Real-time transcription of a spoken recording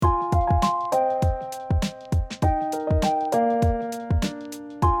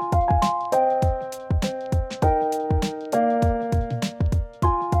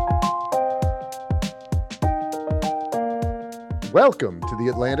Welcome to the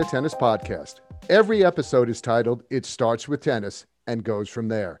Atlanta Tennis Podcast. Every episode is titled It Starts with Tennis and Goes From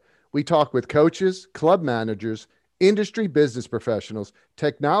There. We talk with coaches, club managers, industry business professionals,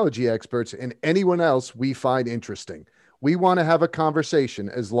 technology experts, and anyone else we find interesting. We want to have a conversation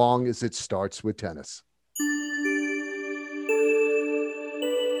as long as it starts with tennis.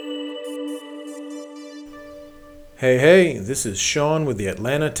 Hey, this is Sean with the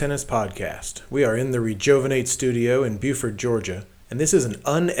Atlanta Tennis Podcast. We are in the Rejuvenate studio in Buford, Georgia, and this is an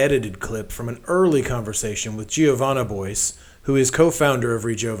unedited clip from an early conversation with Geovanna Boyce, who is co-founder of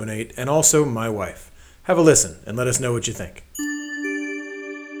Rejuvenate and also my wife. Have a listen and let us know what you think.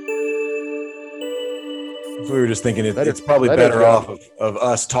 We were just thinking it's probably better off of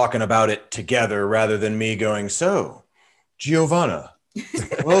us talking about it together rather than me going, so, Geovanna,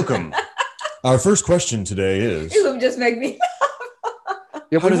 welcome. Our first question today is... It would just make me laugh.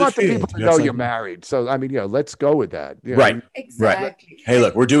 Yeah, we want the people to know you're married. So, I mean, let's go with that. Right. Exactly. Right. Hey,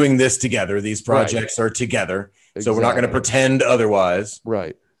 look, we're doing this together. These projects are together. Exactly. So we're not going to pretend otherwise.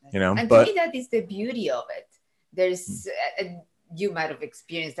 Right. And to me, that is the beauty of it. There's... you might have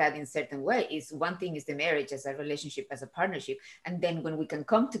experienced that in certain way. Is one thing is the marriage as a relationship, as a partnership. And then when we can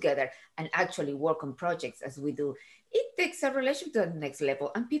come together and actually work on projects as we do, it takes a relationship to the next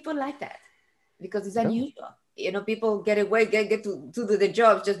level. And people like that. Because it's unusual. You know, people get away, get to do the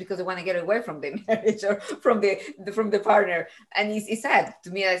jobs just because they want to get away from the marriage or from the partner. And it's sad. To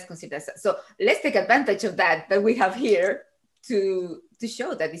me, that's considered sad. So let's take advantage of that we have here to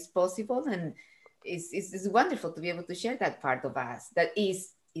show that it's possible. And it's wonderful to be able to share that part of us that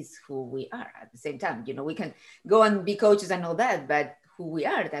is who we are at the same time. You know, we can go and be coaches and all that, but who we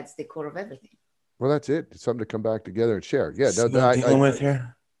are, that's the core of everything. Well, that's it. It's something to come back together and share. Yeah. Dealing with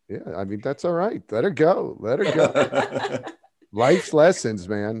here. Yeah, I mean, that's all right. Let her go. Let her go. Life's lessons,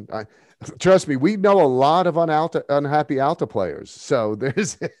 man. Trust me, we know a lot of unhappy Alta players. So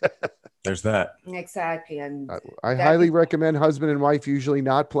there's that. Exactly. And I highly recommend husband and wife usually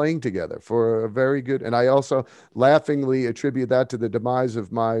not playing together for a very good. And I also laughingly attribute that to the demise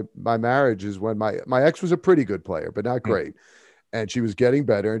of my marriage is when my ex was a pretty good player, but not great. And she was getting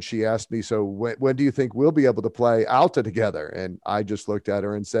better. And she asked me, so when do you think we'll be able to play Alta together? And I just looked at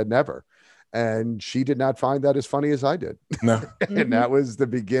her and said, never. And she did not find that as funny as I did. No. And that was the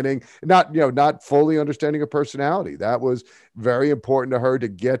beginning, not fully understanding her personality. That was very important to her to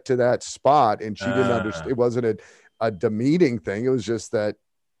get to that spot. And she didn't understand. It wasn't a demeaning thing. It was just that,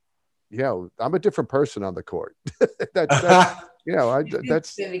 I'm a different person on the court. That's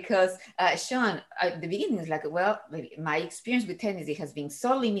because Sean, at the beginning is like, well, my experience with tennis, it has been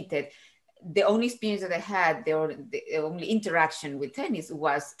so limited. The only experience that I had, the only interaction with tennis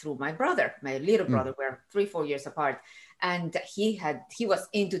was through my brother, my little brother. We're 3-4 years apart. And he was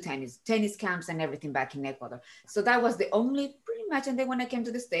into tennis camps and everything back in Ecuador. So that was the only pretty much. And then when I came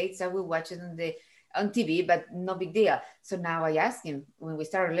to the States, I would watch it on TV, but no big deal. So now I asked him when we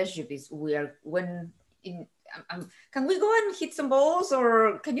start a relationship can we go and hit some balls,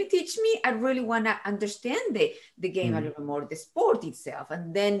 or can you teach me? I really want to understand the game a little more, the sport itself.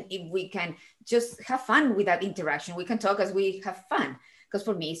 And then if we can just have fun with that interaction, we can talk as we have fun. Because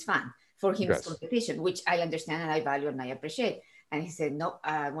for me, it's fun. For him, it's competition, which I understand and I value and I appreciate. And he said, no,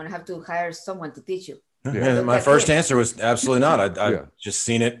 I'm going to have to hire someone to teach you. Yeah, my first answer was absolutely not. I've just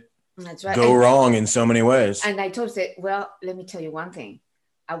seen it go wrong in so many ways. And I told him, well, let me tell you one thing.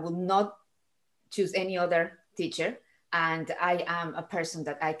 I will not choose any other teacher, and I am a person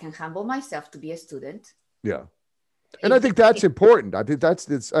that I can humble myself to be a student. Yeah. And I think that's important. I think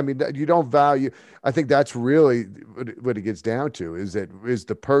you don't value. I think that's really what it gets down to is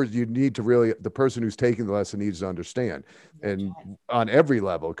the person who's taking the lesson needs to understand, and on every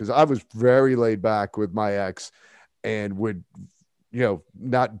level. Because I was very laid back with my ex, and would,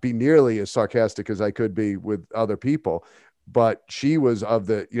 not be nearly as sarcastic as I could be with other people. But she was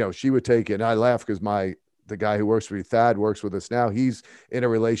she would take it. And I laugh because the guy who works for me, Thad, works with us now. He's in a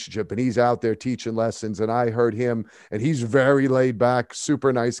relationship and he's out there teaching lessons. And I heard him, and he's very laid back,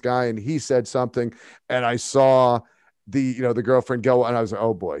 super nice guy. And he said something, and I saw the girlfriend go, and I was like,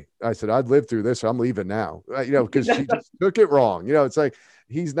 oh boy. I said, I'd lived through this. So I'm leaving now, because she just took it wrong. It's like,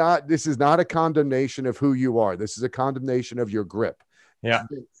 this is not a condemnation of who you are. This is a condemnation of your grip. Yeah.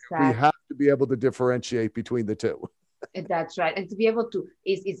 Exactly. We have to be able to differentiate between the two. That's right. And to be able to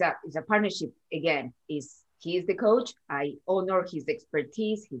is a partnership again. He is the coach. I honor his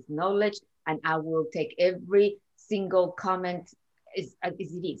expertise, his knowledge, and I will take every single comment as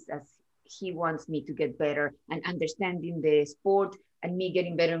it is, as he wants me to get better and understanding the sport, and me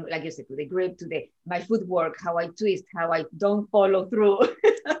getting better, like you said, to the grip, to my footwork, how I twist, how I don't follow through.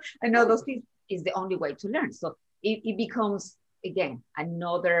 I know those things is the only way to learn. So it becomes again,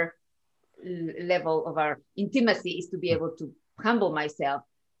 another level of our intimacy is to be able to humble myself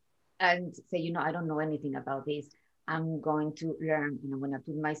and say, I don't know anything about this. I'm going to learn, and I'm going to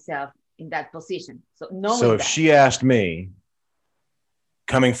put myself in that position. So knowing if she asked me,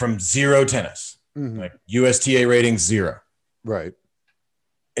 coming from zero tennis, like USTA rating 0. Right.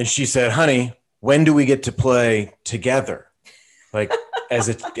 And she said, honey, when do we get to play together? Like as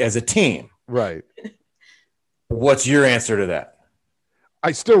a team. Right. What's your answer to that?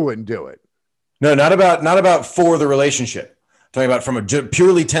 I still wouldn't do it. No, not about for the relationship. I'm talking about from a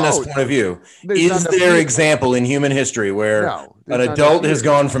purely tennis point of view. Is there an example in human history where an adult has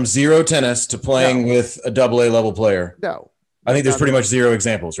gone from zero tennis to playing with a AA level player? No. I think there's pretty much 0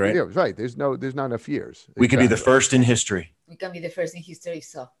 examples, right? Yeah, right. There's not enough years. We could be the first in history. We can be the first in history,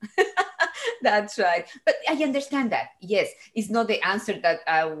 so that's right. But I understand that. Yes, it's not the answer that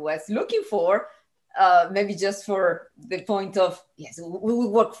I was looking for. Maybe just for the point of, yes, we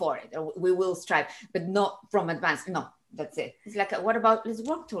will work for it, or we will strive, but not from advance. No, that's it. It's like, what about, let's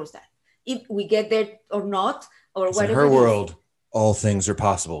work towards that. If we get there or not, or whatever. In her world, all things are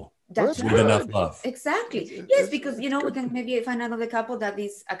possible. That's with enough love. Exactly. Yes, because we can maybe find another couple that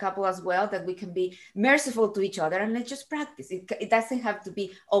is a couple as well, that we can be merciful to each other, and let's just practice. It doesn't have to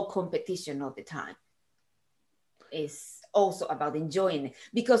be all competition all the time. It's also about enjoying it,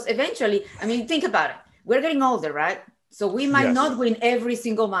 because eventually, think about it. We're getting older, right? So we might not win every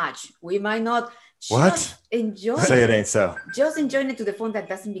single match. We might not. Just enjoy Say it ain't so. Just enjoying it to the point that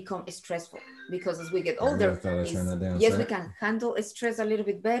doesn't become stressful, because as we get older, yes, we can handle stress a little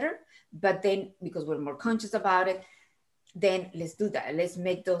bit better, but then because we're more conscious about it, then let's do that. Let's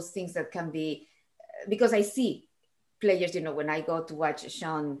make those things that can be, because I see players, when I go to watch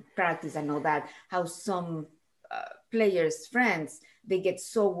Sean practice and all that, how some players, friends, they get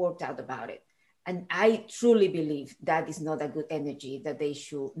so worked out about it. And I truly believe that is not a good energy that they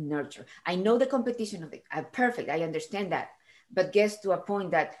should nurture. I know the competition of it. I'm perfect. I understand that. But gets to a point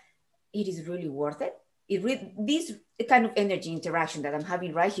that it is really worth it. This kind of energy interaction that I'm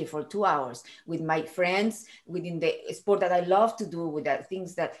having right here for 2 hours with my friends, within the sport that I love to do, with the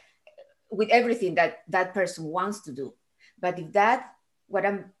things that, with everything that that person wants to do. But if that, what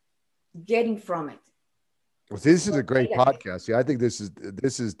I'm getting from it, well, this is a great podcast. Yeah, I think this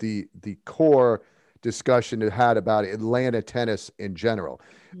is the core discussion it had about Atlanta tennis in general.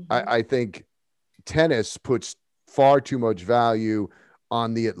 I think tennis puts far too much value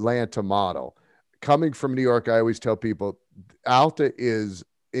on the Atlanta model. Coming from New York, I always tell people, Alta is,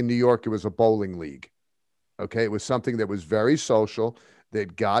 in New York, it was a bowling league. Okay, it was something that was very social,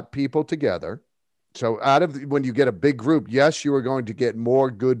 that got people together. So when you get a big group, yes, you are going to get more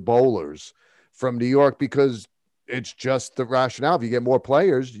good bowlers from New York, because it's just the rationale. If you get more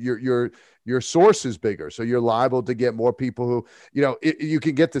players, your source is bigger. So you're liable to get more people who, you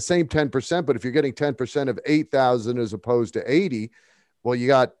can get the same 10%, but if you're getting 10% of 8,000 as opposed to 80, well, you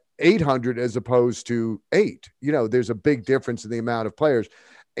got 800 as opposed to 8. There's a big difference in the amount of players.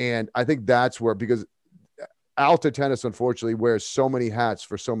 And I think that's where, because Alta tennis, unfortunately, wears so many hats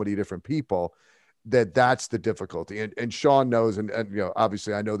for so many different people, that's the difficulty. And Sean knows, and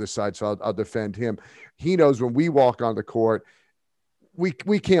obviously I know this side, so I'll defend him. He knows when we walk on the court, we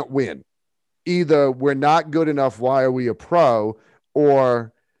can't win. Either we're not good enough, why are we a pro?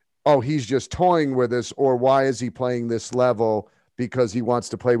 Or, oh, he's just toying with us, or why is he playing this level? Because he wants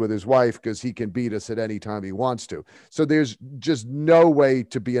to play with his wife, because he can beat us at any time he wants to. So there's just no way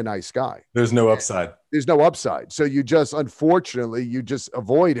to be a nice guy. There's no upside. There's no upside. So unfortunately, you just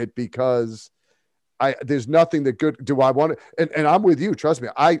avoid it, because there's nothing that good. Do I want to? And I'm with you. Trust me.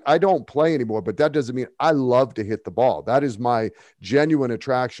 I don't play anymore, but that doesn't mean I love to hit the ball. That is my genuine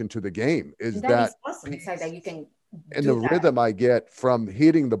attraction to the game. Is that awesome? It's like that you can. And the rhythm I get from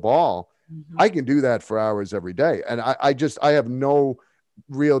hitting the ball, I can do that for hours every day. And I have no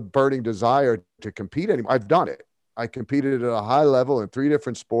real burning desire to compete anymore. I've done it. I competed at a high level in 3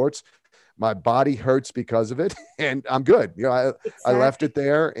 different sports. My body hurts because of it, and I'm good. I left it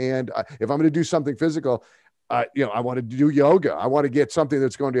there. And if I'm going to do something physical, I want to do yoga. I want to get something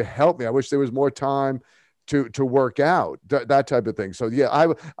that's going to help me. I wish there was more time to work out, that type of thing. So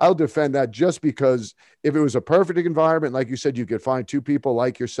yeah, I'll defend that, just because if it was a perfect environment, like you said, you could find 2 people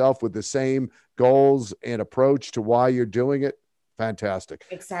like yourself with the same goals and approach to why you're doing it. Fantastic.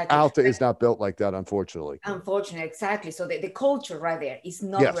 Exactly. Alta is not built like that, unfortunately. Exactly. So the culture right there is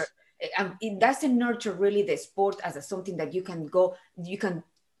not. Yes. It doesn't nurture really the sport as something that you can go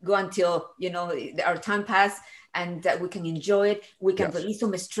until our time pass, and that we can enjoy it. We can release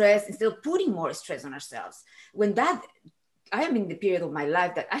some stress instead of putting more stress on ourselves. I am in the period of my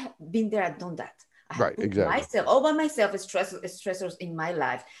life that I have been there, I've done that. I have Right, put exactly. myself all by myself, stressors in my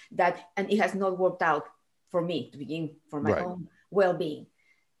life and it has not worked out for me to begin, for my own well-being.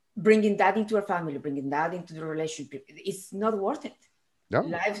 Bringing that into our family, bringing that into the relationship, it's not worth it. No.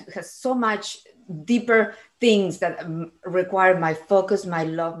 Life has so much deeper things that require my focus, my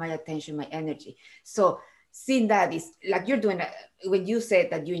love, my attention, my energy. So seeing that is like you're doing when you said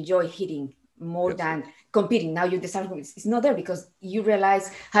that you enjoy hitting more than competing. Now you decide it's not there because you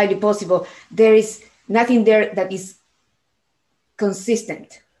realize highly possible there is nothing there that is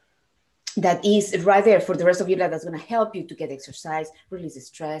consistent, that is right there for the rest of your life, that's going to help you to get exercise, release the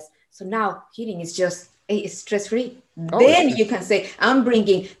stress. So now hitting is just stress-free. Then you can say, I'm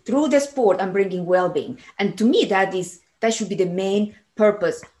bringing through the sport, I'm bringing well-being. And to me, that should be the main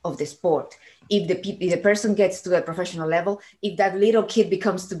purpose of the sport. If the person gets to a professional level, if that little kid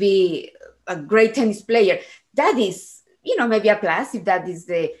becomes to be a great tennis player, that is, maybe a plus, if that is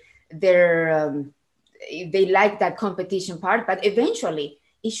if they like that competition part, but eventually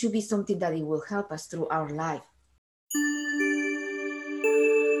it should be something that it will help us through our life.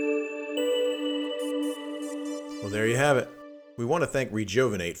 Well, there you have it. We want to thank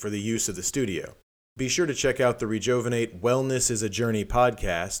Rejuvenate for the use of the studio. Be sure to check out the Rejuvenate Wellness is a Journey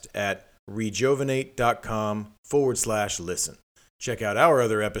podcast at rejuvenate.com/listen. Check out our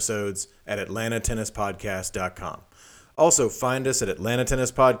other episodes at atlantatennispodcast.com. Also, find us at Atlanta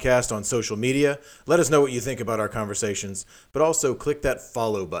Tennis Podcast on social media. Let us know what you think about our conversations, but also click that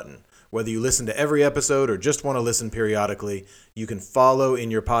follow button. Whether you listen to every episode or just want to listen periodically, you can follow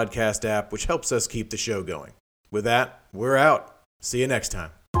in your podcast app, which helps us keep the show going. With that, we're out. See you next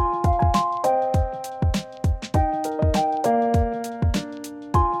time.